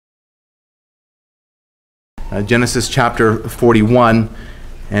Genesis chapter 41,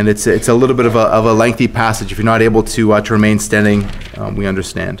 and it's a little bit of a lengthy passage. If you're not able to remain standing, we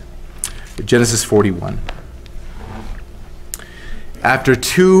understand. Genesis 41. After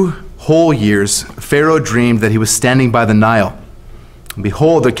 2 whole years, Pharaoh dreamed that he was standing by the Nile. And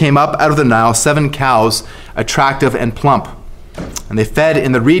behold, there came up out of the Nile 7 cows, attractive and plump, and they fed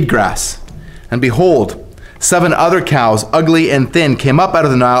in the reed grass. And behold, 7 other cows, ugly and thin, came up out of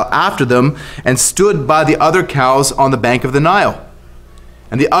the Nile after them and stood by the other cows on the bank of the Nile.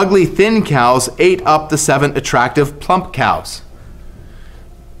 And the ugly, thin cows ate up the 7 attractive, plump cows.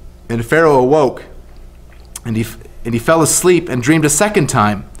 And Pharaoh awoke, and he fell asleep and dreamed a second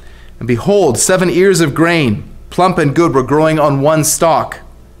time. And behold, 7 ears of grain, plump and good, were growing on one stalk.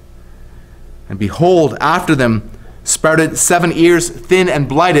 And behold, after them sprouted 7 ears, thin and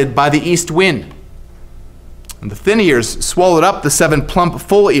blighted by the east wind. And the thin ears swallowed up the 7 plump,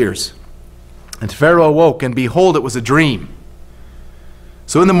 full ears. And Pharaoh awoke, and behold, it was a dream.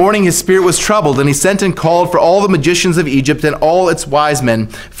 So in the morning his spirit was troubled, and he sent and called for all the magicians of Egypt and all its wise men.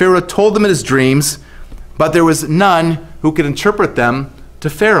 Pharaoh told them in his dreams, but there was none who could interpret them to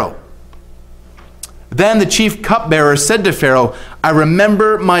Pharaoh. Then the chief cupbearer said to Pharaoh, I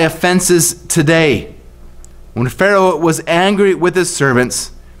remember my offenses today. When Pharaoh was angry with his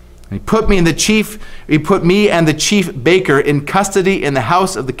servants, he put me and the chief baker in custody in the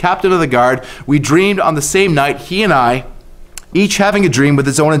house of the captain of the guard. We dreamed on the same night, he and I, each having a dream with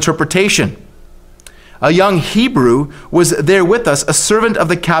his own interpretation. A young Hebrew was there with us, a servant of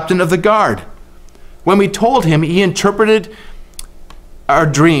the captain of the guard. When we told him, he interpreted our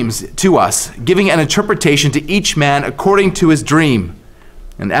dreams to us, giving an interpretation to each man according to his dream.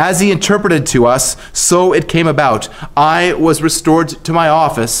 And as he interpreted to us, so it came about. I was restored to my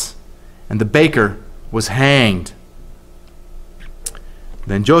office, and the baker was hanged.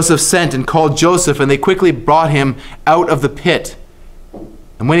 Then Joseph sent and called Joseph, and they quickly brought him out of the pit.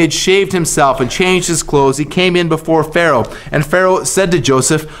 And when he had shaved himself and changed his clothes, he came in before Pharaoh. And Pharaoh said to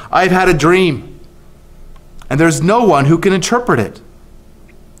Joseph, I've had a dream, and there's no one who can interpret it.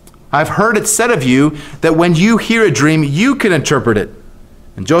 I've heard it said of you that when you hear a dream, you can interpret it.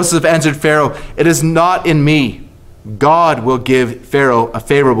 And Joseph answered Pharaoh, it is not in me. God will give Pharaoh a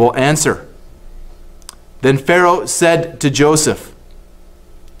favorable answer. Then Pharaoh said to Joseph,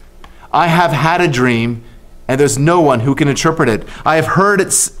 I have had a dream, and there's no one who can interpret it. I have heard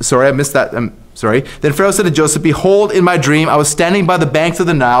it. Sorry, I missed that. Then Pharaoh said to Joseph, behold, in my dream, I was standing by the banks of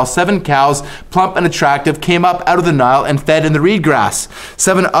the Nile. 7 cows, plump and attractive, came up out of the Nile and fed in the reed grass.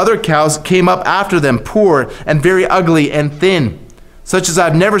 7 other cows came up after them, poor and very ugly and thin, such as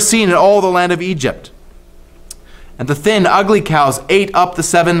I've never seen in all the land of Egypt. And the thin, ugly cows ate up the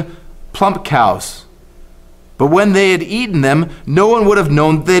 7 plump cows. But when they had eaten them, no one would have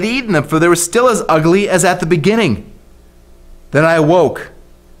known they had eaten them, for they were still as ugly as at the beginning. Then I awoke.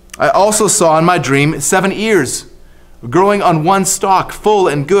 I also saw in my dream 7 ears, growing on one stalk, full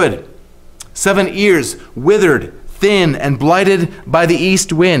and good. 7 ears, withered, thin, and blighted by the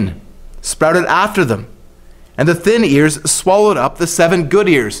east wind, sprouted after them. And the thin ears swallowed up the 7 good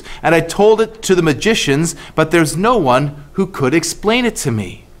ears. And I told it to the magicians, but there's no one who could explain it to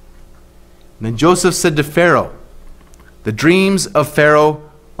me. And then Joseph said to Pharaoh, the dreams of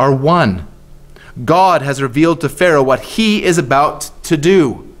Pharaoh are one. God has revealed to Pharaoh what he is about to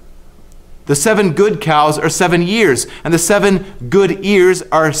do. The 7 good cows are 7 years, and the 7 good ears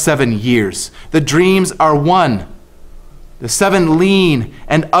are 7 years. The dreams are one. The 7 lean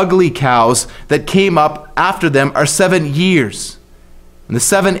and ugly cows that came up after them are 7 years. And the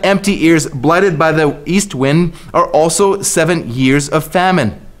 7 empty ears blighted by the east wind are also 7 years of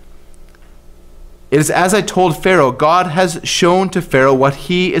famine. It is as I told Pharaoh, God has shown to Pharaoh what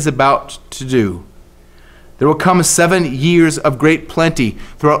he is about to do. There will come 7 years of great plenty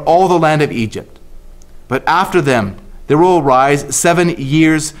throughout all the land of Egypt. But after them there will arise 7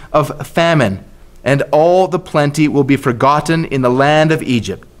 years of famine, and all the plenty will be forgotten in the land of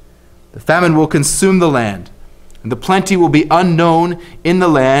Egypt. The famine will consume the land, and the plenty will be unknown in the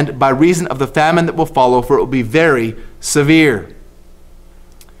land by reason of the famine that will follow, for it will be very severe.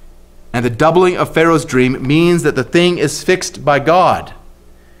 And the doubling of Pharaoh's dream means that the thing is fixed by God,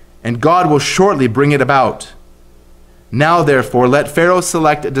 and God will shortly bring it about. Now, therefore, let Pharaoh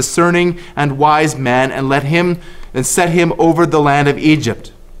select a discerning and wise man and set him over the land of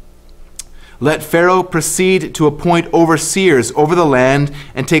Egypt. Let Pharaoh proceed to appoint overseers over the land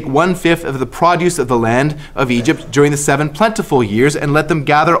and take 1/5 of the produce of the land of Egypt during the 7 plentiful years, and let them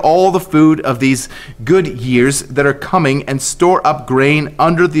gather all the food of these good years that are coming and store up grain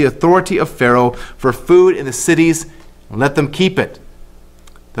under the authority of Pharaoh for food in the cities, and let them keep it.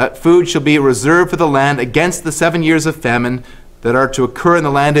 That food shall be reserved for the land against the 7 years of famine that are to occur in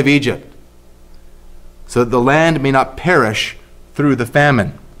the land of Egypt, so that the land may not perish through the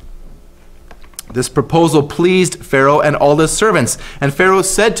famine." This proposal pleased Pharaoh and all his servants. And Pharaoh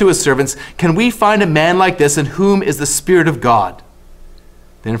said to his servants, "Can we find a man like this in whom is the Spirit of God?"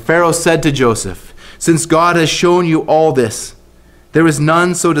 Then Pharaoh said to Joseph, "Since God has shown you all this, there is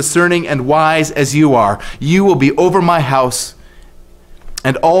none so discerning and wise as you are. You will be over my house,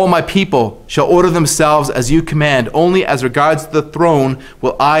 and all my people shall order themselves as you command. Only as regards the throne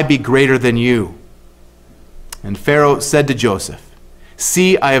will I be greater than you." And Pharaoh said to Joseph,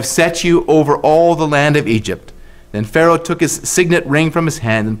 "See, I have set you over all the land of Egypt." Then Pharaoh took his signet ring from his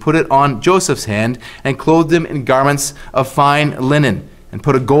hand and put it on Joseph's hand and clothed him in garments of fine linen and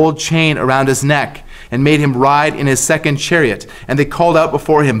put a gold chain around his neck and made him ride in his second chariot. And they called out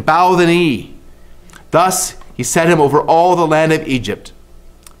before him, "Bow the knee." Thus he set him over all the land of Egypt.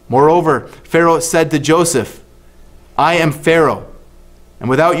 Moreover, Pharaoh said to Joseph, "I am Pharaoh, and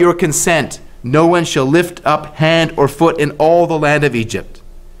without your consent no one shall lift up hand or foot in all the land of Egypt."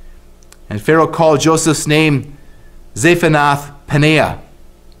 And Pharaoh called Joseph's name Zaphenath-Paneah,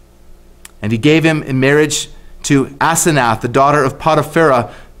 and he gave him in marriage to Asenath, the daughter of Potiphera,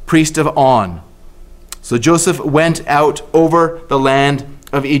 priest of On. So Joseph went out over the land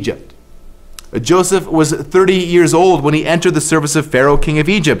of Egypt. Joseph was 30 years old when he entered the service of Pharaoh, king of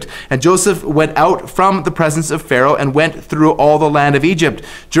Egypt. And Joseph went out from the presence of Pharaoh and went through all the land of Egypt.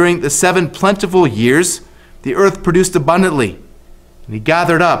 During the 7 plentiful years, the earth produced abundantly. And he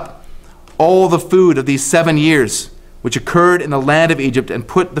gathered up all the food of these 7 years, which occurred in the land of Egypt, and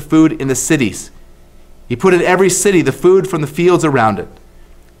put the food in the cities. He put in every city the food from the fields around it.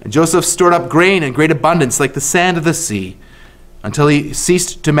 And Joseph stored up grain in great abundance, like the sand of the sea, until he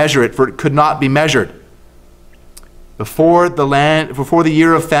ceased to measure it, for it could not be measured. Before the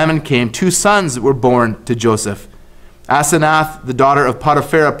year of famine came, 2 sons were born to Joseph. Asenath, the daughter of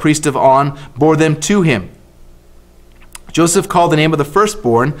Potiphera, priest of On, bore them to him. Joseph called the name of the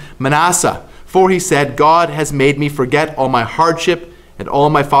firstborn Manasseh, for he said, "God has made me forget all my hardship and all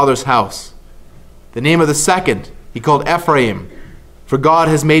my father's house." The name of the second he called Ephraim, for God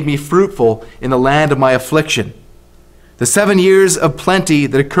has made me fruitful in the land of my affliction. The 7 years of plenty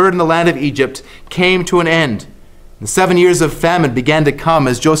that occurred in the land of Egypt came to an end. The 7 years of famine began to come,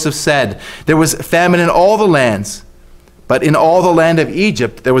 as Joseph said. There was famine in all the lands, but in all the land of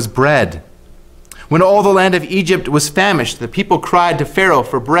Egypt there was bread. When all the land of Egypt was famished, the people cried to Pharaoh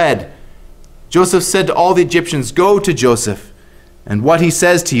for bread. Joseph said to all the Egyptians, "Go to Joseph, and what he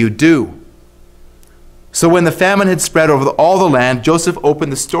says to you, do." So when the famine had spread over all the land, Joseph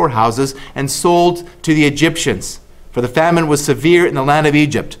opened the storehouses and sold to the Egyptians, for the famine was severe in the land of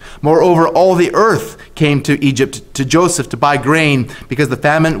Egypt. Moreover, all the earth came to Egypt to Joseph to buy grain, because the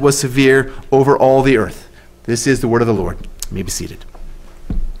famine was severe over all the earth. This is the word of the Lord. You may be seated.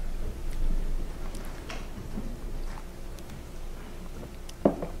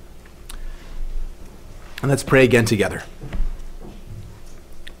 And let's pray again together.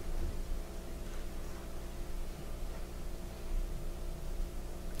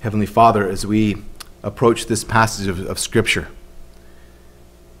 Heavenly Father, as we approach this passage of Scripture,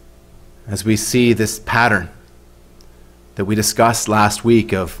 as we see this pattern that we discussed last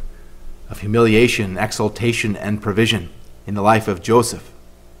week of humiliation, exaltation, and provision in the life of Joseph,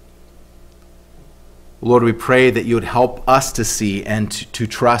 Lord, we pray that you would help us to see and to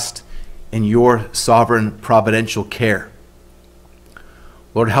trust in your sovereign providential care.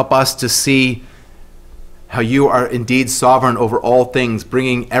 Lord, help us to see how you are indeed sovereign over all things,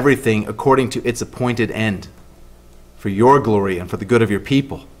 bringing everything according to its appointed end, for your glory and for the good of your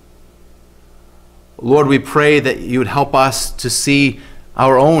people. Lord, we pray that you would help us to see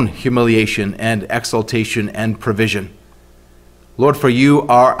our own humiliation and exaltation and provision. Lord, for you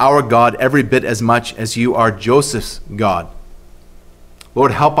are our God every bit as much as you are Joseph's God.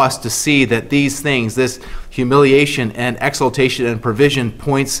 Lord, help us to see that these things, this humiliation and exaltation and provision,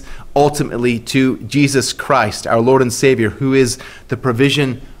 points ultimately to Jesus Christ, our Lord and Savior, who is the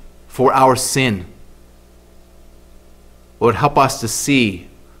provision for our sin. Lord, help us to see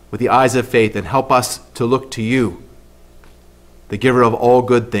with the eyes of faith, and help us to look to you, the giver of all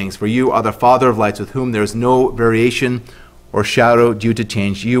good things. For you are the Father of lights, with whom there is no variation or shadow due to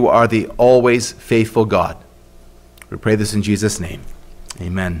change. You are the always faithful God. We pray this in Jesus' name.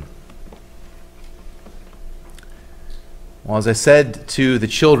 Amen. Well, as I said to the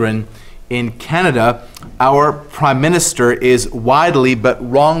children, in Canada, our Prime Minister is widely but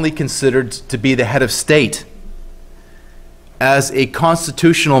wrongly considered to be the head of state. As a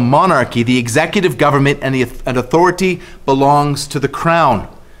constitutional monarchy, the executive government and authority belongs to the Crown.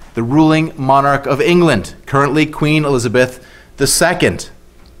 the ruling monarch of England, currently Queen Elizabeth II, and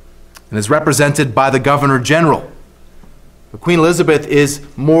is represented by the Governor General. But Queen Elizabeth is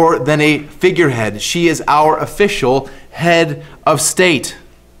more than a figurehead. She is our official head of state.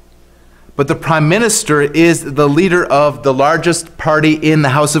 But the Prime Minister is the leader of the largest party in the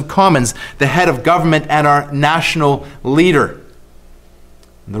House of Commons, the head of government and our national leader.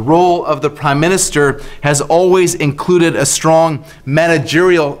 And the role of the Prime Minister has always included a strong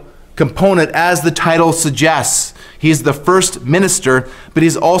managerial component, as the title suggests. He is the first minister, but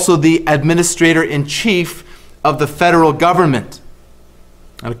he's also the administrator-in-chief of the federal government.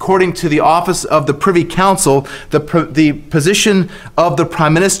 And according to the office of the Privy Council, the position of the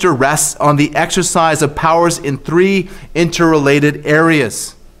Prime Minister rests on the exercise of powers in three interrelated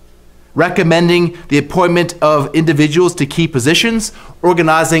areas: recommending the appointment of individuals to key positions,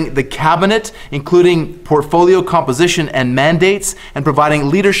 organizing the cabinet, including portfolio composition and mandates, and providing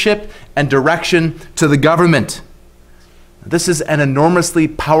leadership and direction to the government. This is an enormously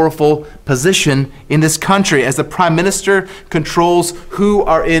powerful position in this country, as the Prime Minister controls who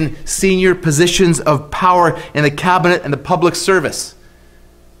are in senior positions of power in the cabinet and the public service.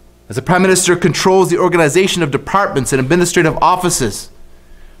 As the Prime Minister controls the organization of departments and administrative offices,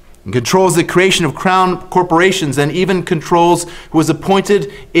 and controls the creation of crown corporations, and even controls who is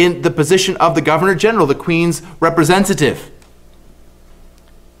appointed in the position of the Governor General, the Queen's representative.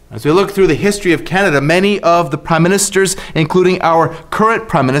 As we look through the history of Canada, many of the prime ministers, including our current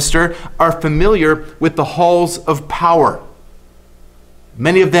Prime Minister, are familiar with the halls of power.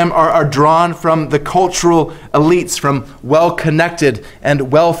 Many of them are drawn from the cultural elites, from well-connected and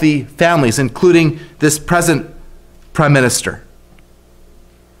wealthy families, including this present Prime Minister.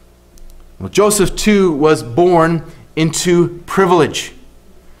 Well, Joseph too was born into privilege.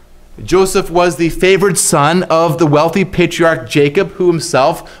 Joseph was the favored son of the wealthy patriarch Jacob, who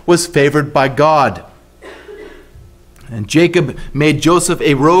himself was favored by God. And Jacob made Joseph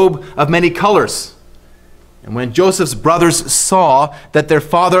a robe of many colors. And when Joseph's brothers saw that their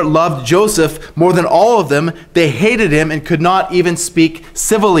father loved Joseph more than all of them, they hated him and could not even speak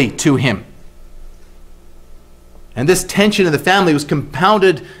civilly to him. And this tension in the family was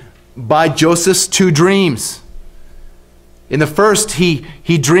compounded by Joseph's two dreams. In the first, he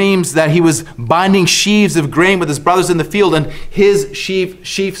dreams that he was binding sheaves of grain with his brothers in the field, and his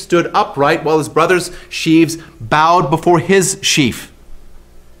sheaf stood upright while his brothers' sheaves bowed before his sheaf.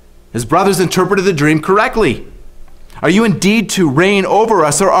 His brothers interpreted the dream correctly. Are you indeed to reign over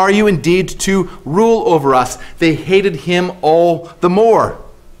us, or are you indeed to rule over us? They hated him all the more.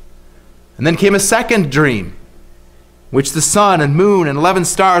 And then came a second dream, which the sun and moon and 11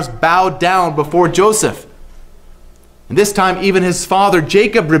 stars bowed down before Joseph. And this time even his father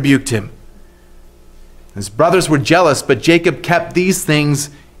Jacob rebuked him. His brothers were jealous, but Jacob kept these things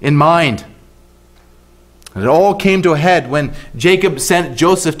in mind. And it all came to a head when Jacob sent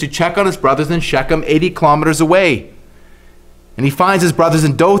Joseph to check on his brothers in Shechem, 80 kilometers away. And he finds his brothers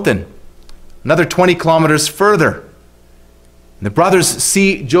in Dothan, another 20 kilometers further. And the brothers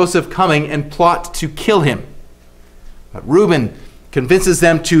see Joseph coming and plot to kill him. But Reuben convinces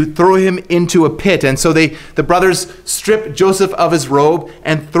them to throw him into a pit. And so the brothers strip Joseph of his robe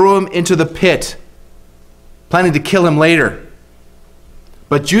and throw him into the pit, planning to kill him later.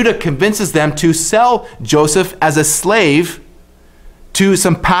 But Judah convinces them to sell Joseph as a slave to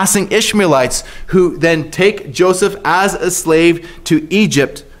some passing Ishmaelites, who then take Joseph as a slave to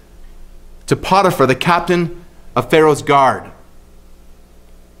Egypt, to Potiphar, the captain of Pharaoh's guard.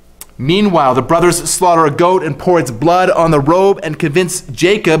 Meanwhile, the brothers slaughter a goat and pour its blood on the robe and convince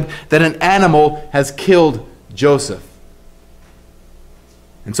Jacob that an animal has killed Joseph.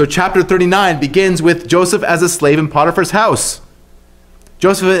 And so chapter 39 begins with Joseph as a slave in Potiphar's house.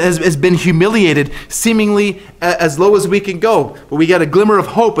 Joseph has been humiliated, seemingly as low as we can go. But we get a glimmer of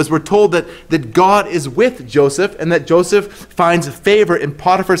hope as we're told that God is with Joseph, and that Joseph finds favor in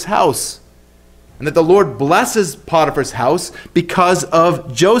Potiphar's house. And that the Lord blesses Potiphar's house because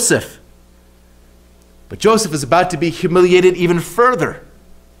of Joseph. But Joseph is about to be humiliated even further.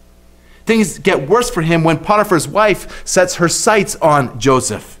 Things get worse for him when Potiphar's wife sets her sights on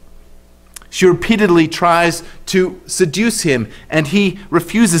Joseph. She repeatedly tries to seduce him, and he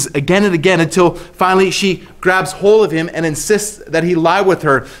refuses again and again, until finally she grabs hold of him and insists that he lie with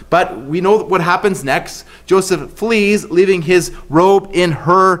her. But we know what happens next. Joseph flees, leaving his robe in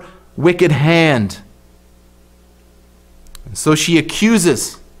her wicked hand. And so she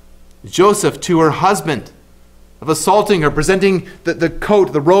accuses Joseph to her husband of assaulting her, presenting the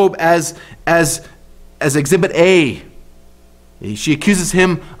coat, the robe, as Exhibit A. She accuses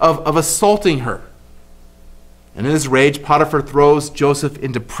him of assaulting her. And in his rage, Potiphar throws Joseph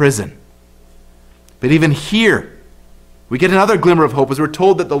into prison. But even here, we get another glimmer of hope as we're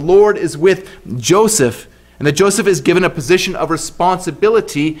told that the Lord is with Joseph and that Joseph is given a position of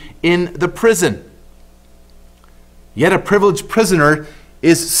responsibility in the prison. Yet a privileged prisoner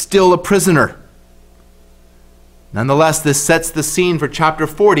is still a prisoner. Nonetheless, this sets the scene for chapter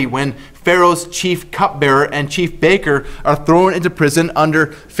 40 when Pharaoh's chief cupbearer and chief baker are thrown into prison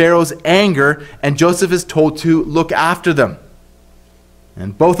under Pharaoh's anger, and Joseph is told to look after them.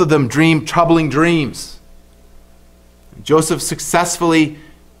 And both of them dream troubling dreams. Joseph successfully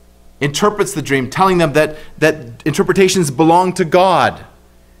interprets the dream, telling them that interpretations belong to God.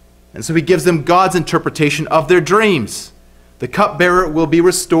 And so he gives them God's interpretation of their dreams. The cupbearer will be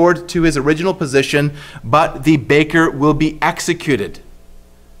restored to his original position, but the baker will be executed.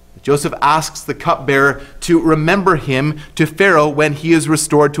 Joseph asks the cupbearer to remember him to Pharaoh when he is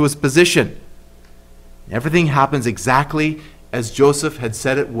restored to his position. Everything happens exactly as Joseph had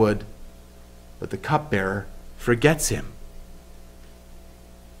said it would, but the cupbearer forgets him.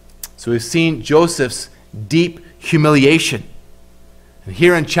 So we've seen Joseph's deep humiliation. And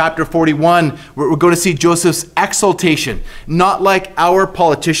here in chapter 41, we're going to see Joseph's exaltation, not like our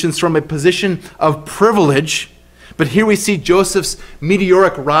politicians from a position of privilege, but here we see Joseph's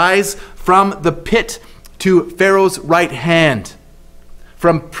meteoric rise from the pit to Pharaoh's right hand,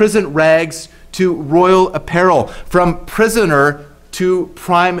 from prison rags to royal apparel, from prisoner to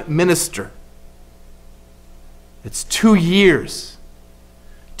prime minister. It's 2 years,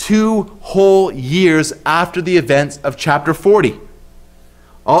 2 whole years after the events of chapter 40.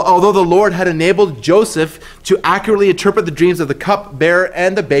 Although the Lord had enabled Joseph to accurately interpret the dreams of the cupbearer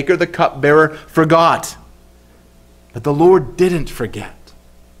and the baker, the cupbearer forgot. But the Lord didn't forget.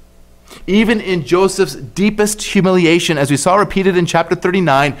 Even in Joseph's deepest humiliation, as we saw repeated in chapter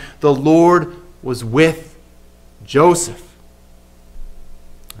 39, the Lord was with Joseph.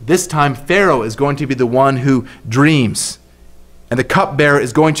 This time, Pharaoh is going to be the one who dreams, and the cupbearer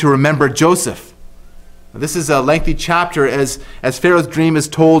is going to remember Joseph. This is a lengthy chapter as Pharaoh's dream is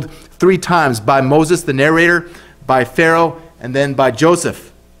told 3 times by Moses, the narrator, by Pharaoh, and then by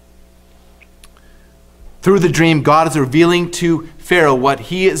Joseph. Through the dream, God is revealing to Pharaoh what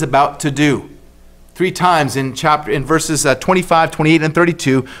he is about to do. 3 times in verses 25, 28, and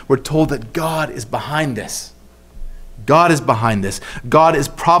 32, we're told that God is behind this. God is behind this. God is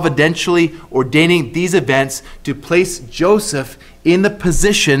providentially ordaining these events to place Joseph in the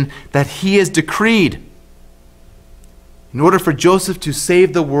position that he has decreed, in order for Joseph to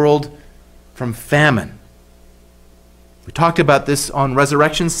save the world from famine. We talked about this on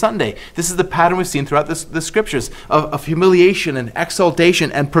Resurrection Sunday. This is the pattern we've seen throughout the scriptures of humiliation and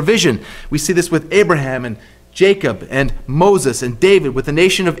exaltation and provision. We see this with Abraham and Jacob and Moses and David with the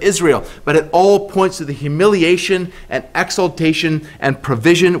nation of Israel. But it all points to the humiliation and exaltation and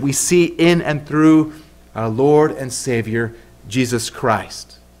provision we see in and through our Lord and Savior, Jesus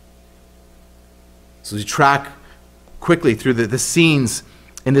Christ. So we track quickly through the scenes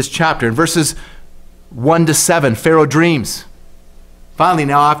in this chapter. In verses 1 to 7, Pharaoh dreams. Finally,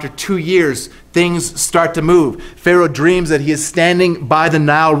 now after 2 years, things start to move. Pharaoh dreams that he is standing by the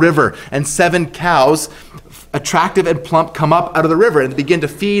Nile River, and 7 cows, attractive and plump, come up out of the river and begin to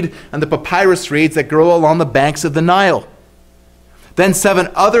feed on the papyrus reeds that grow along the banks of the Nile. Then 7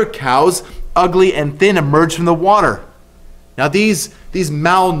 other cows, ugly and thin, emerge from the water. Now these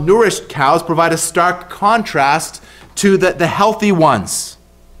malnourished cows provide a stark contrast to the healthy ones.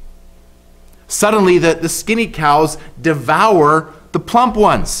 Suddenly, the skinny cows devour the plump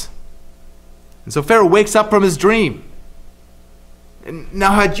ones. And so Pharaoh wakes up from his dream. And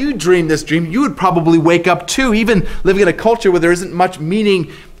now, had you dreamed this dream, you would probably wake up too, even living in a culture where there isn't much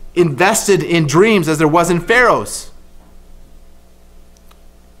meaning invested in dreams as there was in Pharaoh's.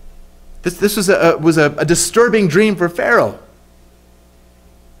 This was a disturbing dream for Pharaoh.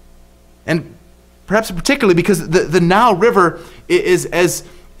 And perhaps particularly because the Nile River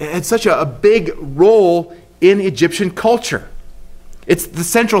had such a big role in Egyptian culture. It's the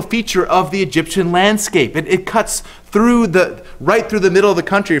central feature of the Egyptian landscape. It cuts right through the middle of the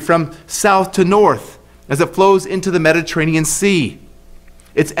country from south to north as it flows into the Mediterranean Sea.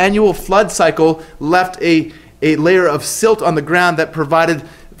 Its annual flood cycle left a layer of silt on the ground that provided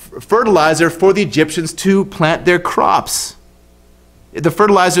fertilizer for the Egyptians to plant their crops. The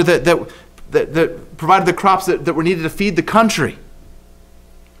fertilizer that provided the crops that were needed to feed the country.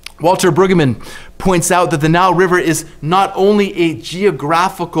 Walter Brueggemann points out that the Nile River is not only a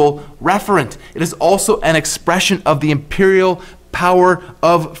geographical referent, it is also an expression of the imperial power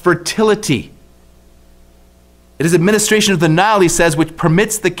of fertility. It is administration of the Nile, he says, which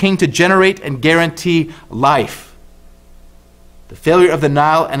permits the king to generate and guarantee life. The failure of the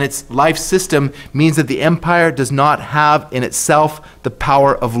Nile and its life system means that the empire does not have in itself the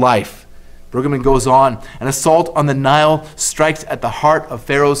power of life. Brueggemann goes on, an assault on the Nile strikes at the heart of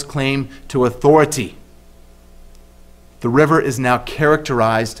Pharaoh's claim to authority. The river is now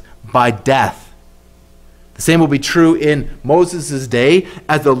characterized by death. The same will be true in Moses' day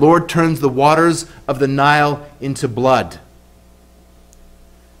as the Lord turns the waters of the Nile into blood.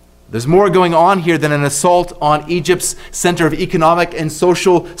 There's more going on here than an assault on Egypt's center of economic and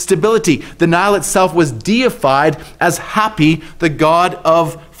social stability. The Nile itself was deified as Hapi, the god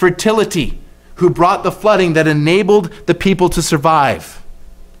of fertility, who brought the flooding that enabled the people to survive.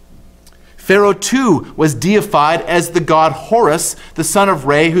 Pharaoh too was deified as the god Horus, the son of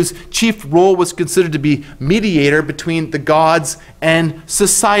Re, whose chief role was considered to be mediator between the gods and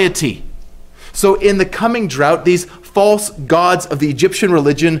society. So in the coming drought, these false gods of the Egyptian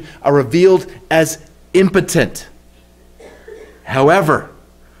religion are revealed as impotent. However,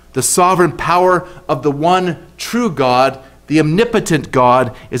 the sovereign power of the one true God, the omnipotent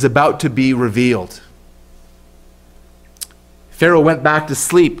God, is about to be revealed. Pharaoh went back to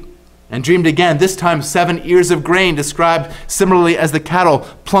sleep and dreamed again, this time 7 ears of grain, described similarly as the cattle,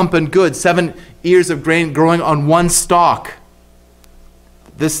 plump and good, 7 ears of grain growing on one stalk.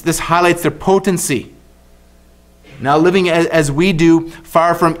 This highlights their potency. Now, living as we do,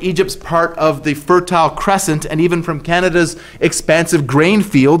 far from Egypt's part of the Fertile Crescent and even from Canada's expansive grain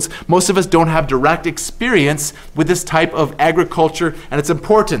fields, most of us don't have direct experience with this type of agriculture and its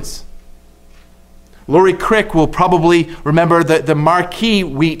importance. Laurie Crick will probably remember the Marquis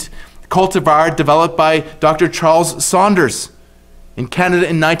wheat cultivar developed by Dr. Charles Saunders in Canada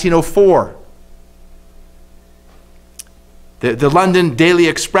in 1904. The London Daily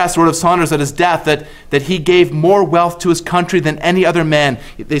Express wrote of Saunders at his death that he gave more wealth to his country than any other man.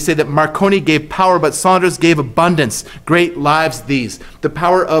 They say that Marconi gave power, but Saunders gave abundance. Great lives these. The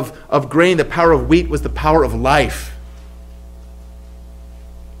power of grain, the power of wheat was the power of life.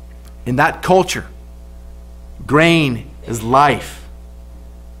 In that culture, grain is life.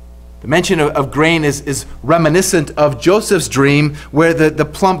 The mention of grain is reminiscent of Joseph's dream, where the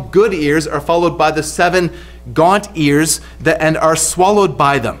plump good ears are followed by the 7 gaunt ears and are swallowed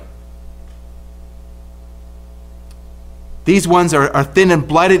by them. These ones are thin and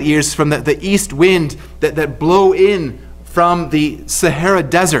blighted ears from the east wind that blow in from the Sahara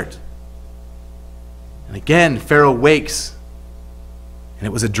Desert. And again, Pharaoh wakes, and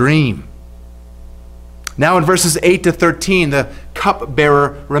it was a dream. Now in verses 8 to 13, the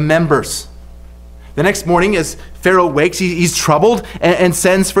cupbearer remembers. The next morning, as Pharaoh wakes, he's troubled and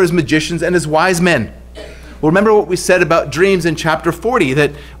sends for his magicians and his wise men. Well, remember what we said about dreams in chapter 40,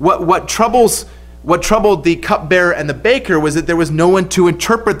 that what troubled the cupbearer and the baker was that there was no one to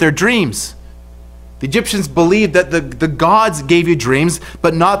interpret their dreams. The Egyptians believed that the gods gave you dreams,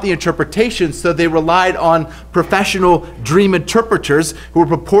 but not the interpretation, so they relied on professional dream interpreters who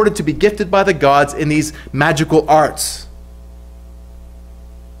were purported to be gifted by the gods in these magical arts.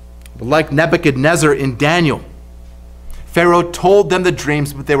 But like Nebuchadnezzar in Daniel, Pharaoh told them the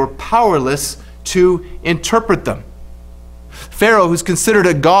dreams, but they were powerless to interpret them. Pharaoh, who's considered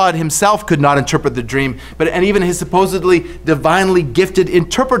a god himself, could not interpret the dream, and even his supposedly divinely gifted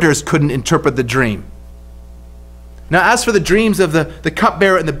interpreters couldn't interpret the dream. Now, as for the dreams of the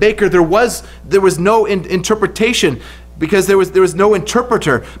cupbearer and the baker, there was no interpretation because there was no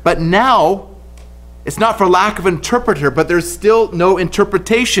interpreter. But now, it's not for lack of interpreter, but there's still no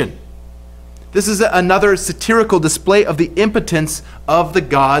interpretation. This is another satirical display of the impotence of the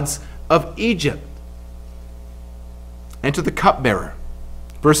gods of Egypt. Enter the cupbearer.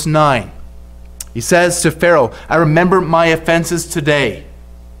 Verse 9. He says to Pharaoh, I remember my offenses today.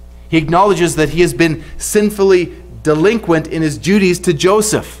 He acknowledges that he has been sinfully delinquent in his duties to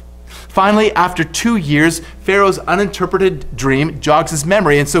Joseph. Finally, after 2 years, Pharaoh's uninterpreted dream jogs his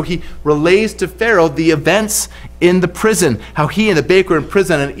memory, and so he relays to Pharaoh the events in the prison, how he and the baker were in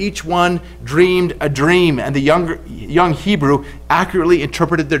prison, and each one dreamed a dream, and the young Hebrew accurately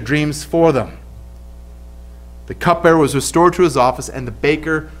interpreted their dreams for them. The cupbearer was restored to his office, and the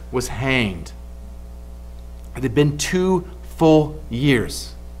baker was hanged. It had been 2 full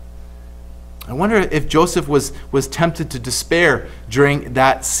years. I wonder if Joseph was tempted to despair during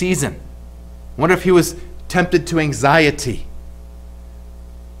that season. I wonder if he was tempted to anxiety.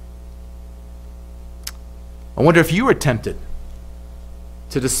 I wonder if you were tempted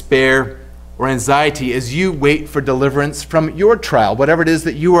to despair or anxiety as you wait for deliverance from your trial, whatever it is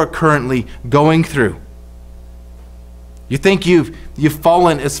that you are currently going through. You think you've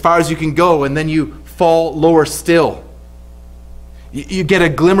fallen as far as you can go, and then you fall lower still. You get a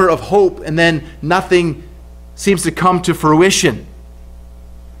glimmer of hope, and then nothing seems to come to fruition.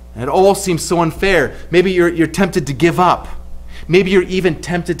 And it all seems so unfair. Maybe you're tempted to give up. Maybe you're even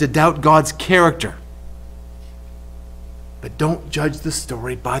tempted to doubt God's character. But don't judge the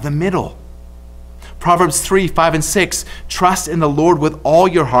story by the middle. Proverbs 3, 5, and 6, trust in the Lord with all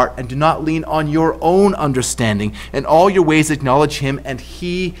your heart and do not lean on your own understanding. In all your ways acknowledge him, and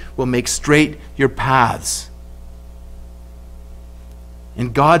he will make straight your paths.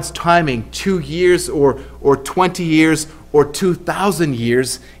 In God's timing, 2 years or 20 years or 2,000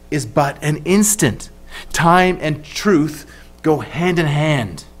 years is but an instant. Time and truth go hand in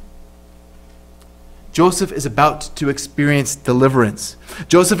hand. Joseph is about to experience deliverance.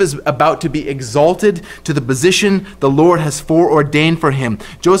 Joseph is about to be exalted to the position the Lord has foreordained for him.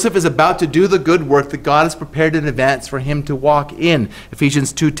 Joseph is about to do the good work that God has prepared in advance for him to walk in.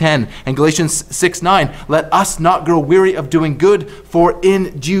 Ephesians 2:10 and Galatians 6:9. Let us not grow weary of doing good, for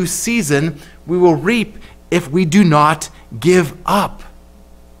in due season we will reap if we do not give up.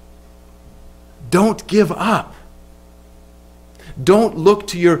 Don't give up. Don't look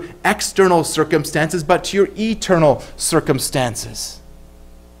to your external circumstances, but to your eternal circumstances.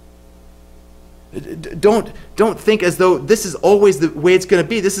 Don't think as though this is always the way it's going to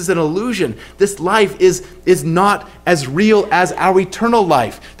be. This is an illusion. This life is not as real as our eternal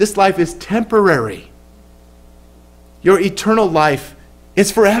life. This life is temporary. Your eternal life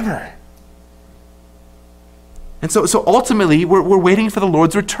is forever. And so ultimately, we're waiting for the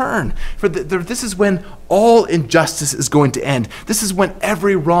Lord's return. This is when all injustice is going to end. This is when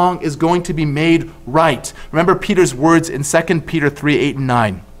every wrong is going to be made right. Remember Peter's words in 2 Peter 3, 8, and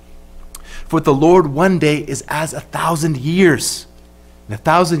 9. For with the Lord, one day is as 1,000 years, and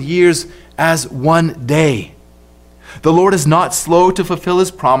 1,000 years as one day. The Lord is not slow to fulfill his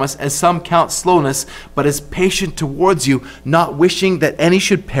promise, as some count slowness, but is patient towards you, not wishing that any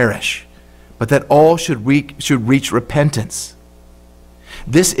should perish, but that all should reach repentance.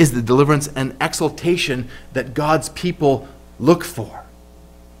 This is the deliverance and exaltation that God's people look for.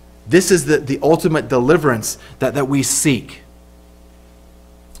 This is the ultimate deliverance that we seek.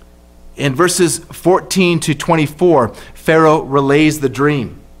 In verses 14 to 24, Pharaoh relays the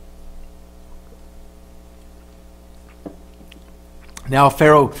dream. Now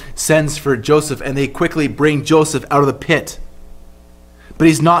Pharaoh sends for Joseph, and they quickly bring Joseph out of the pit. But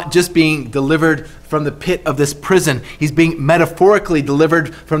he's not just being delivered from the pit of this prison. He's being metaphorically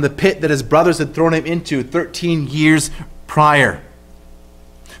delivered from the pit that his brothers had thrown him into 13 years prior.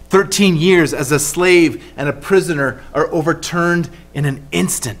 13 years as a slave and a prisoner are overturned in an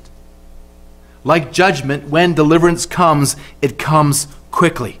instant. Like judgment, when deliverance comes, it comes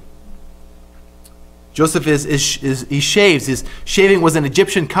quickly. Joseph he shaves. His shaving was an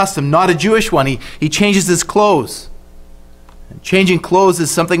Egyptian custom, not a Jewish one. He changes his clothes. Changing clothes is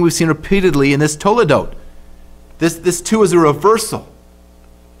something we've seen repeatedly in this Toledot. This too is a reversal.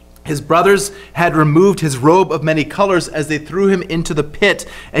 His brothers had removed his robe of many colors as they threw him into the pit,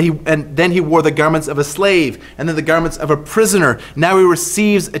 and then he wore the garments of a slave, and then the garments of a prisoner. Now he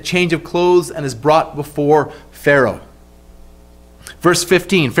receives a change of clothes and is brought before Pharaoh. Verse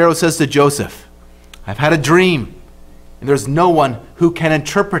 15, Pharaoh says to Joseph, I've had a dream, and there's no one who can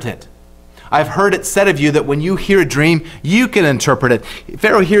interpret it. I've heard it said of you that when you hear a dream, you can interpret it.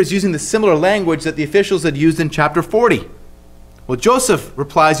 Pharaoh here is using the similar language that the officials had used in chapter 40. Well, Joseph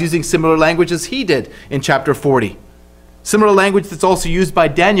replies using similar language as he did in chapter 40. Similar language that's also used by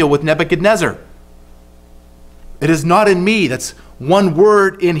Daniel with Nebuchadnezzar. It is not in me. That's one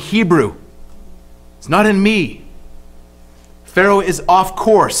word in Hebrew. It's not in me. Pharaoh is off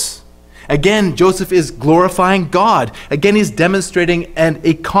course. Again, Joseph is glorifying God. Again, he's demonstrating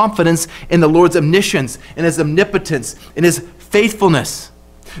a confidence in the Lord's omniscience, in his omnipotence, in his faithfulness.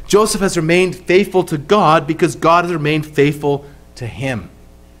 Joseph has remained faithful to God because God has remained faithful to him.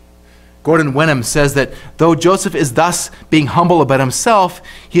 Gordon Wenham says that though Joseph is thus being humble about himself,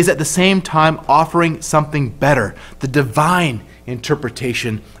 he is at the same time offering something better, the divine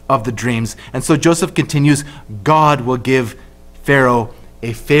interpretation of the dreams. And so Joseph continues, God will give Pharaoh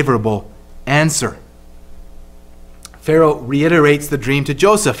a favorable answer. Pharaoh reiterates the dream to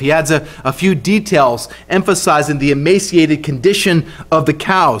Joseph. He adds a few details, emphasizing the emaciated condition of the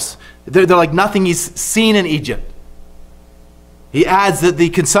cows. They're like nothing he's seen in Egypt. He adds that the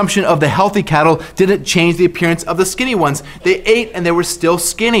consumption of the healthy cattle didn't change the appearance of the skinny ones. They ate and they were still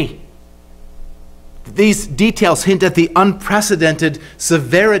skinny. These details hint at the unprecedented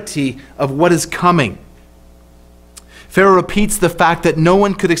severity of what is coming. Pharaoh repeats the fact that no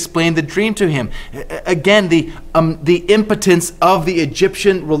one could explain the dream to him. Again, the impotence of the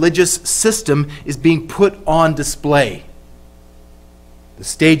Egyptian religious system is being put on display. The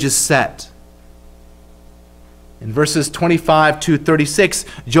stage is set. In verses 25 to 36,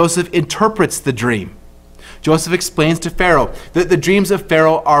 Joseph interprets the dream. Joseph explains to Pharaoh that the dreams of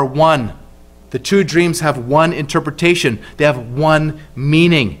Pharaoh are one. The two dreams have one interpretation. They have one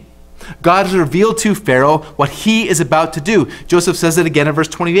meaning. God has revealed to Pharaoh what he is about to do. Joseph says it again in verse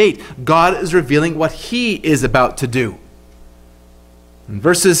 28. God is revealing what he is about to do. In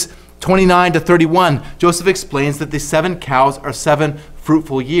verses 29 to 31, Joseph explains that the 7 cows are 7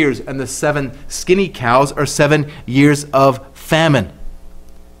 fruitful years, and the 7 skinny cows are 7 years of famine.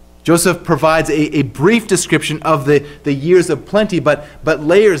 Joseph provides a brief description of the years of plenty, but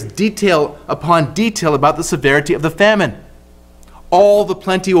layers detail upon detail about the severity of the famine. All the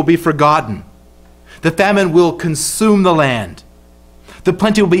plenty will be forgotten. The famine will consume the land. The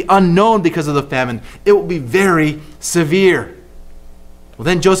plenty will be unknown because of the famine. It will be very severe. Well,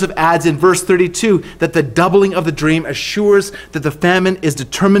 then Joseph adds in verse 32 that the doubling of the dream assures that the famine is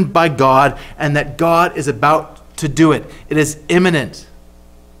determined by God and that God is about to do it. It is imminent.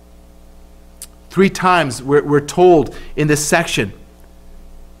 3 times we're told in this section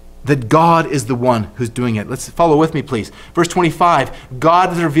that God is the one who's doing it. Let's follow with me, please. Verse 25, God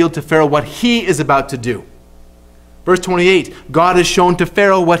has revealed to Pharaoh what he is about to do. Verse 28, God has shown to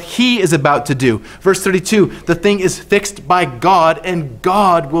Pharaoh what he is about to do. Verse 32, the thing is fixed by God, and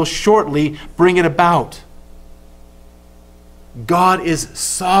God will shortly bring it about. God is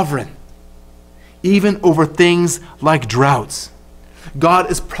sovereign, even over things like droughts. God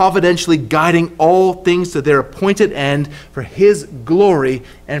is providentially guiding all things to their appointed end for his glory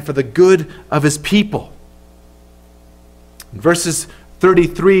and for the good of his people. In verses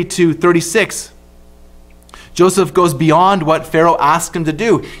 33 to 36, Joseph goes beyond what Pharaoh asked him to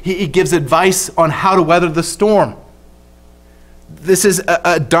do. He gives advice on how to weather the storm. This is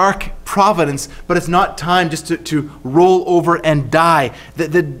a dark providence, but it's not time just to roll over and die.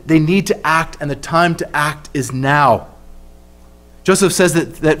 They need to act, and the time to act is now. Joseph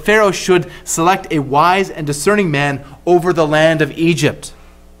says that Pharaoh should select a wise and discerning man over the land of Egypt.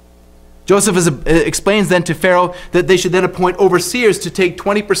 Joseph explains then to Pharaoh that they should then appoint overseers to take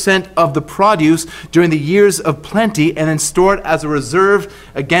 20% of the produce during the years of plenty and then store it as a reserve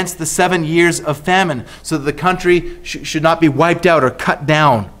against the 7 years of famine, so that the country should not be wiped out or cut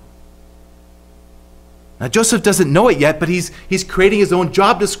down. Now Joseph doesn't know it yet, but he's creating his own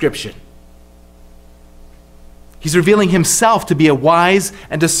job description. He's revealing himself to be a wise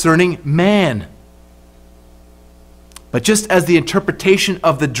and discerning man. But just as the interpretation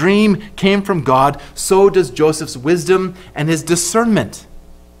of the dream came from God, so does Joseph's wisdom and his discernment.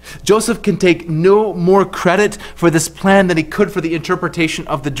 Joseph can take no more credit for this plan than he could for the interpretation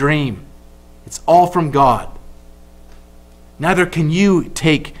of the dream. It's all from God. Neither can you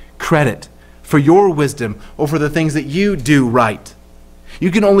take credit for your wisdom or for the things that you do right. You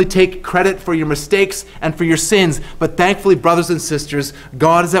can only take credit for your mistakes and for your sins, but thankfully, brothers and sisters,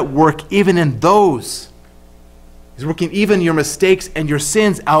 God is at work even in those. He's working even your mistakes and your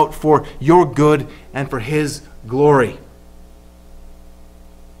sins out for your good and for his glory.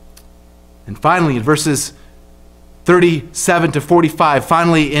 And finally, in verses 37 to 45,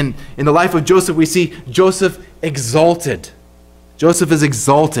 finally in the life of Joseph, we see Joseph exalted. Joseph is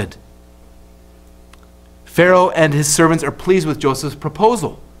exalted. Pharaoh and his servants are pleased with Joseph's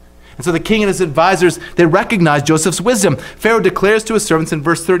proposal. And so the king and his advisors, they recognize Joseph's wisdom. Pharaoh declares to his servants in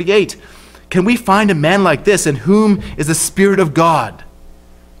verse 38, "Can we find a man like this in whom is the Spirit of God?"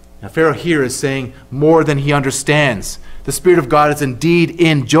 Now Pharaoh here is saying more than he understands. The Spirit of God is indeed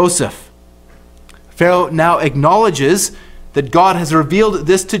in Joseph. Pharaoh now acknowledges that God has revealed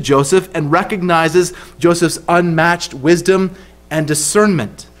this to Joseph and recognizes Joseph's unmatched wisdom and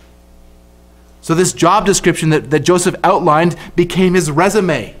discernment. So this job description that Joseph outlined became his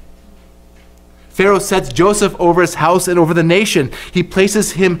resume. Pharaoh sets Joseph over his house and over the nation. He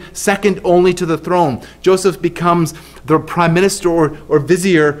places him second only to the throne. Joseph becomes the prime minister or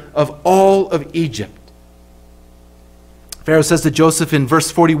vizier of all of Egypt. Pharaoh says to Joseph in verse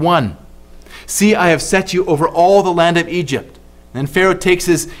 41, "See, I have set you over all the land of Egypt." And Pharaoh takes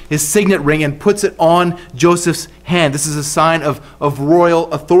his signet ring and puts it on Joseph's hand. This is a sign of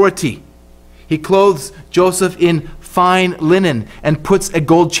royal authority. He clothes Joseph in fine linen and puts a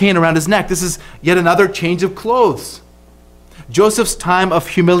gold chain around his neck. This is yet another change of clothes. Joseph's time of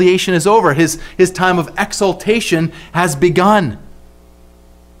humiliation is over. His time of exaltation has begun.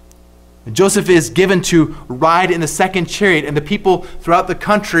 Joseph is given to ride in the second chariot, and the people throughout the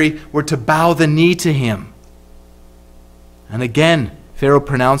country were to bow the knee to him. And again, Pharaoh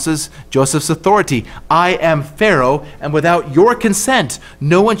pronounces Joseph's authority. I am Pharaoh, and without your consent,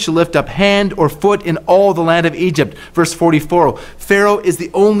 no one shall lift up hand or foot in all the land of Egypt. Verse 44, Pharaoh is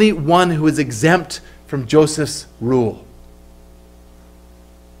the only one who is exempt from Joseph's rule.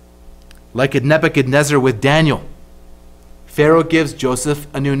 Like Nebuchadnezzar with Daniel, Pharaoh gives Joseph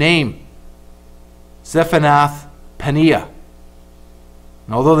a new name, Zaphenath-Paneah.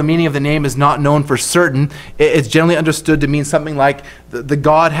 And although the meaning of the name is not known for certain, it's generally understood to mean something like, the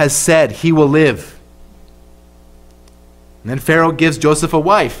God has said he will live. And then Pharaoh gives Joseph a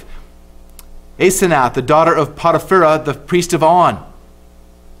wife, Asenath, the daughter of Potipharah, the priest of On.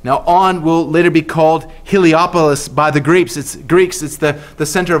 Now, On will later be called Heliopolis by the Greeks. It's the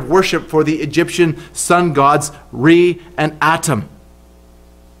center of worship for the Egyptian sun gods Re and Atum.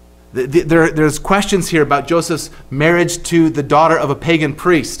 There's questions here about Joseph's marriage to the daughter of a pagan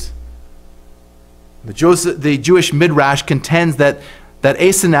priest. The Jewish Midrash contends that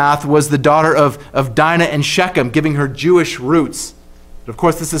Asenath was the daughter of Dinah and Shechem, giving her Jewish roots. But of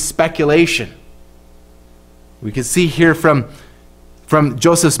course, this is speculation. We can see here from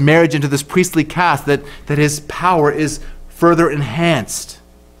Joseph's marriage into this priestly caste that his power is further enhanced.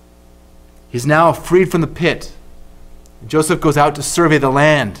 He's now freed from the pit. Joseph goes out to survey the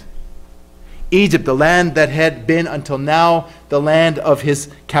land. Egypt, the land that had been until now the land of his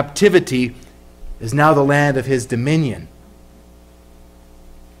captivity, is now the land of his dominion.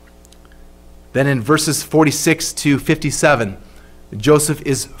 Then in verses 46 to 57, Joseph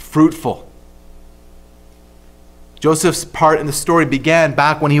is fruitful. Joseph's part in the story began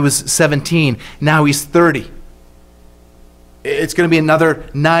back when he was 17. Now he's 30. It's going to be another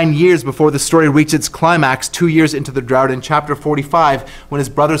 9 years before the story reaches its climax, 2 years into the drought in chapter 45, when his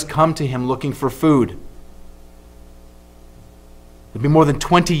brothers come to him looking for food. It'll be more than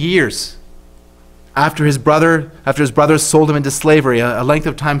 20 years after his brothers sold him into slavery, a length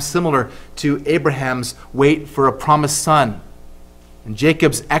of time similar to Abraham's wait for a promised son, and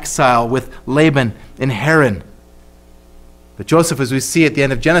Jacob's exile with Laban in Haran. But Joseph, as we see at the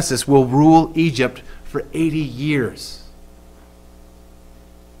end of Genesis, will rule Egypt for 80 years.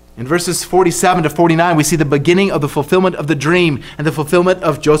 In verses 47 to 49, we see the beginning of the fulfillment of the dream and the fulfillment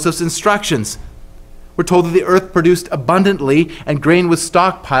of Joseph's instructions. We're told that the earth produced abundantly and grain was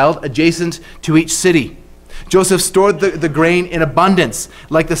stockpiled adjacent to each city. Joseph stored the grain in abundance,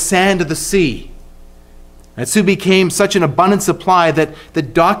 like the sand of the sea. And it soon became such an abundant supply that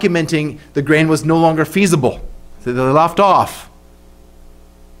documenting the grain was no longer feasible. So they left off.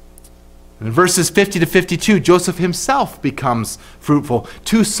 In verses 50 to 52, Joseph himself becomes fruitful.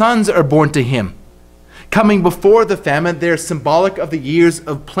 2 sons are born to him. Coming before the famine, they're symbolic of the years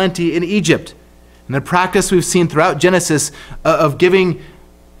of plenty in Egypt. And the practice we've seen throughout Genesis of giving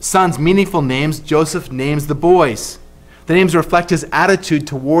sons meaningful names, Joseph names the boys. The names reflect his attitude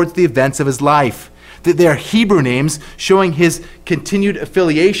towards the events of his life. They are Hebrew names showing his continued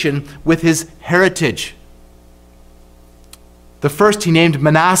affiliation with his heritage. The first he named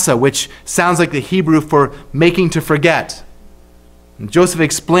Manasseh, which sounds like the Hebrew for making to forget. And Joseph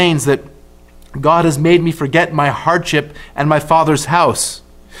explains that God has made me forget my hardship and my father's house.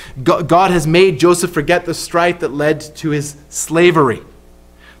 God has made Joseph forget the strife that led to his slavery.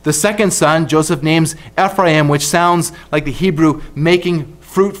 The second son, Joseph names Ephraim, which sounds like the Hebrew making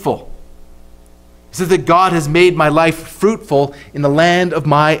fruitful. He says that God has made my life fruitful in the land of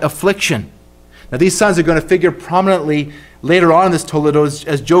my affliction. Now these sons are going to figure prominently later on in this Toledo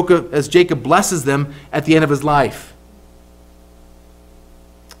as Jacob blesses them at the end of his life.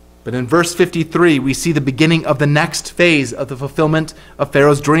 But in verse 53, we see the beginning of the next phase of the fulfillment of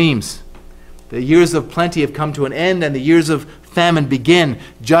Pharaoh's dreams. The years of plenty have come to an end, and the years of famine begin,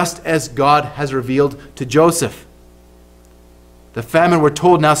 just as God has revealed to Joseph. The famine, we're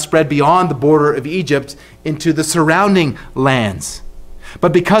told, now spread beyond the border of Egypt into the surrounding lands.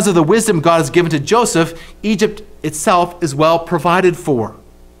 But because of the wisdom God has given to Joseph, Egypt itself is well provided for.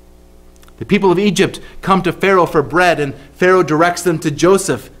 The people of Egypt come to Pharaoh for bread, and Pharaoh directs them to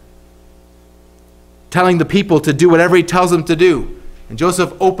Joseph, telling the people to do whatever he tells them to do. And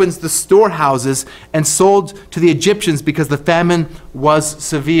Joseph opens the storehouses and sold to the Egyptians because the famine was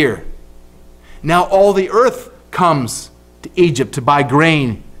severe. Now all the earth comes to Egypt to buy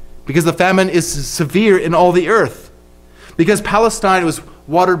grain because the famine is severe in all the earth. Because Palestine was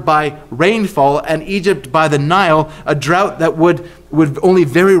watered by rainfall and Egypt by the Nile, a drought that would only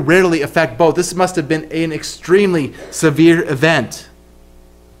very rarely affect both. This must have been an extremely severe event.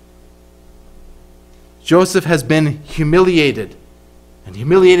 Joseph has been humiliated and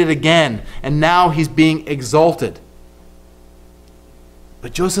humiliated again, and now he's being exalted.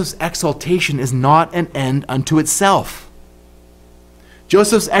 But Joseph's exaltation is not an end unto itself.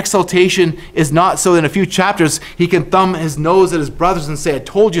 Joseph's exaltation is not so that in a few chapters he can thumb his nose at his brothers and say, "I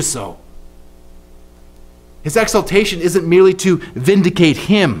told you so." His exaltation isn't merely to vindicate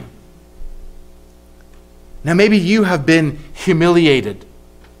him. Now maybe you have been humiliated.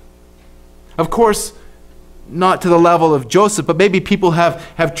 Of course, not to the level of Joseph, but maybe people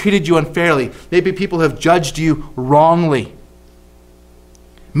have treated you unfairly. Maybe people have judged you wrongly.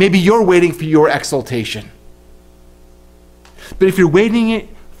 Maybe you're waiting for your exaltation. But if you're waiting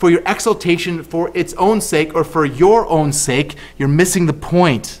for your exaltation for its own sake or for your own sake, you're missing the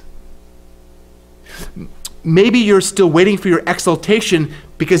point. Maybe you're still waiting for your exaltation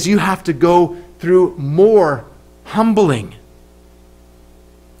because you have to go through more humbling.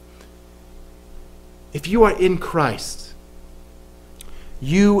 If you are in Christ,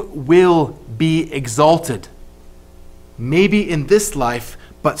 you will be exalted. Maybe in this life,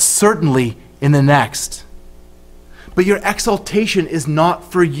 but certainly in the next. But your exaltation is not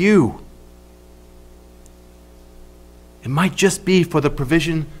for you. It might just be for the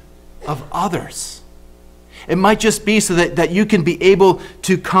provision of others. It might just be so that you can be able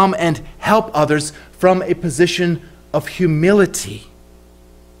to come and help others from a position of humility.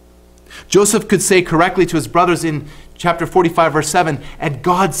 Joseph could say correctly to his brothers in chapter 45, verse 7, "And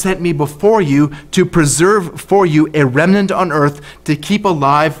God sent me before you to preserve for you a remnant on earth, to keep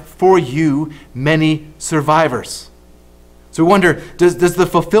alive for you many survivors." So we wonder, does the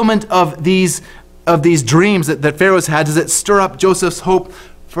fulfillment of these dreams that Pharaoh's had, does it stir up Joseph's hope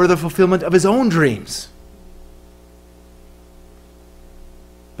for the fulfillment of his own dreams?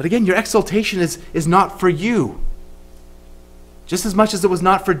 But again, your exaltation is not for you, just as much as it was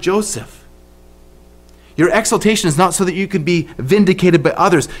not for Joseph. Your exaltation is not so that you can be vindicated by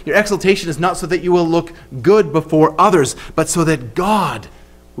others. Your exaltation is not so that you will look good before others, but so that God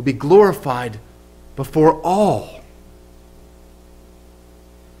will be glorified before all.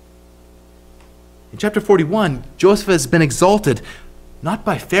 In chapter 41, Joseph has been exalted not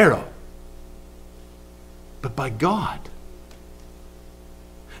by Pharaoh, but by God.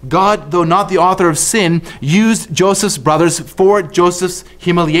 God, though not the author of sin, used Joseph's brothers for Joseph's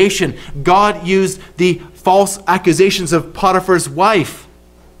humiliation. God used the false accusations of Potiphar's wife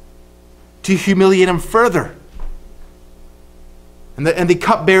to humiliate him further. And the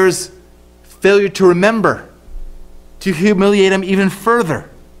cupbearer's failure to remember to humiliate him even further.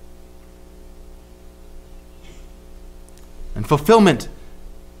 And fulfillment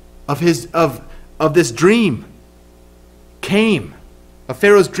of this dream came. Of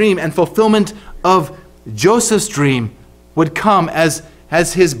Pharaoh's dream, and fulfillment of Joseph's dream would come as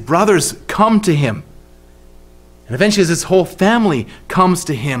his brothers come to him. And eventually as his whole family comes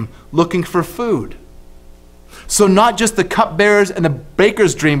to him looking for food. So not just the cupbearers and the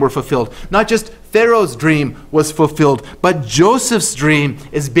baker's dream were fulfilled. Not just Pharaoh's dream was fulfilled, but Joseph's dream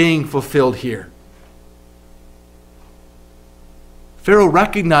is being fulfilled here. Pharaoh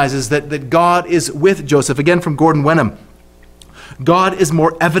recognizes that God is with Joseph. Again from Gordon Wenham. God is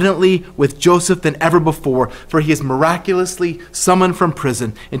more evidently with Joseph than ever before, for he is miraculously summoned from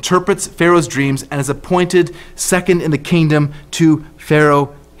prison, interprets Pharaoh's dreams, and is appointed second in the kingdom to Pharaoh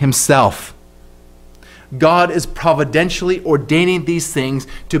himself. God is providentially ordaining these things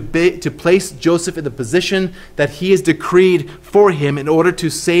to place Joseph in the position that he has decreed for him in order to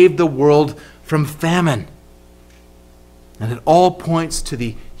save the world from famine. And it all points to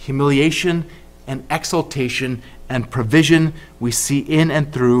the humiliation and exaltation and provision we see in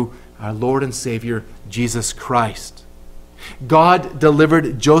and through our Lord and Savior, Jesus Christ. God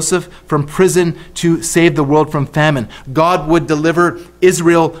delivered Joseph from prison to save the world from famine. God would deliver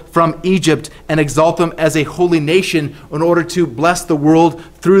Israel from Egypt and exalt them as a holy nation in order to bless the world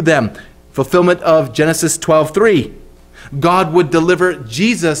through them. Fulfillment of Genesis 12:3. God would deliver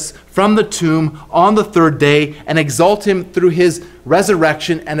Jesus from the tomb on the third day and exalt him through his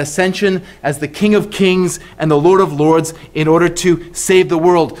resurrection and ascension as the King of Kings and the Lord of Lords in order to save the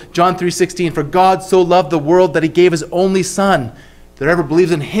world. John 3:16, "For God so loved the world that he gave his only Son, that whoever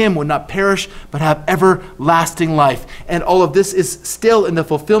believes in him would not perish but have everlasting life." And all of this is still in the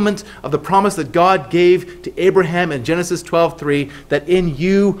fulfillment of the promise that God gave to Abraham in Genesis 12:3, that in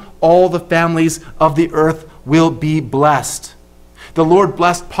you all the families of the earth will be blessed. The Lord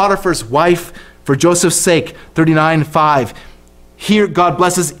blessed Potiphar's wife for Joseph's sake, 39:5. Here God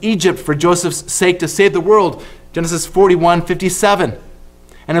blesses Egypt for Joseph's sake to save the world, Genesis 41:57.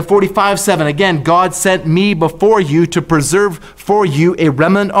 And in 45:7, again, God sent me before you to preserve for you a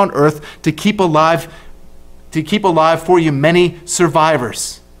remnant on earth, to keep alive for you many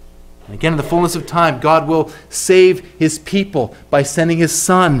survivors. And again, in the fullness of time, God will save his people by sending his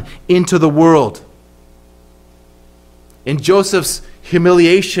Son into the world. In Joseph's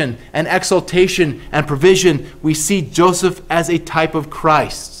humiliation and exaltation and provision, we see Joseph as a type of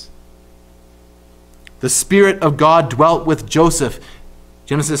Christ. The Spirit of God dwelt with Joseph,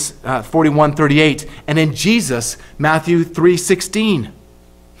 Genesis 41:38, and in Jesus, Matthew 3:16.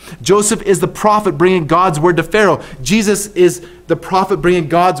 Joseph is the prophet bringing God's word to Pharaoh. Jesus is the prophet bringing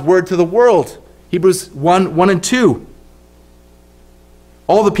God's word to the world. Hebrews 1 and 2.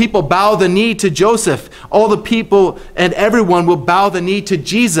 All the people bow the knee to Joseph. All the people and everyone will bow the knee to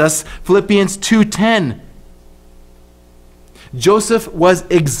Jesus. Philippians 2:10. Joseph was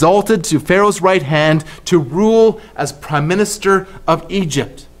exalted to Pharaoh's right hand to rule as prime minister of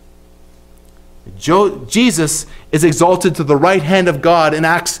Egypt. Jesus is exalted to the right hand of God in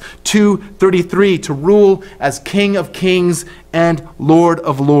Acts 2:33 to rule as King of kings and Lord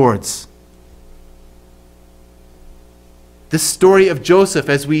of lords. This story of Joseph,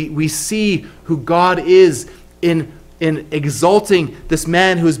 as we see who God is in exalting this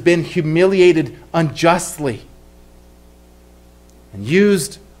man who has been humiliated unjustly and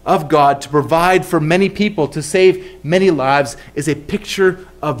used of God to provide for many people, to save many lives, is a picture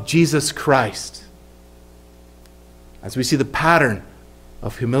of Jesus Christ. As we see the pattern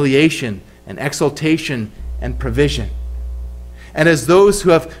of humiliation and exaltation and provision. And as those who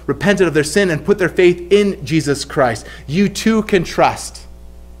have repented of their sin and put their faith in Jesus Christ, you too can trust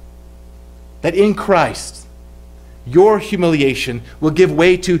that in Christ, your humiliation will give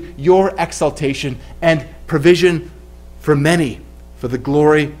way to your exaltation and provision for many, for the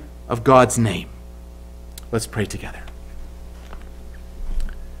glory of God's name. Let's pray together.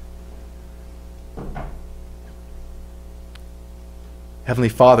 Heavenly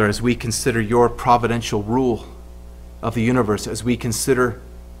Father, as we consider your providential rule of the universe, as we consider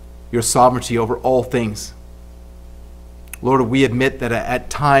your sovereignty over all things, Lord, we admit that at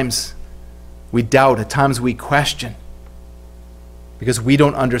times we doubt, at times we question, because we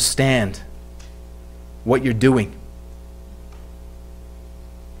don't understand what you're doing.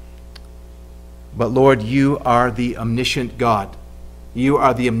 But Lord, you are the omniscient God. You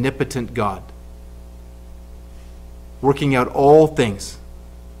are the omnipotent God, working out all things,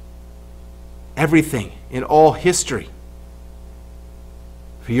 everything in all history,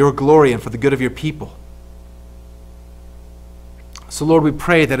 for your glory and for the good of your people. So Lord, we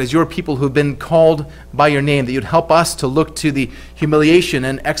pray that as your people who've been called by your name, that you'd help us to look to the humiliation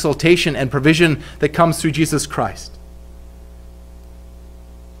and exaltation and provision that comes through Jesus Christ,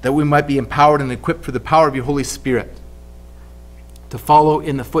 that we might be empowered and equipped through the power of your Holy Spirit to follow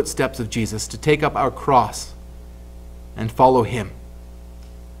in the footsteps of Jesus, to take up our cross and follow him.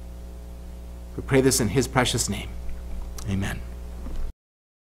 We pray this in his precious name. Amen.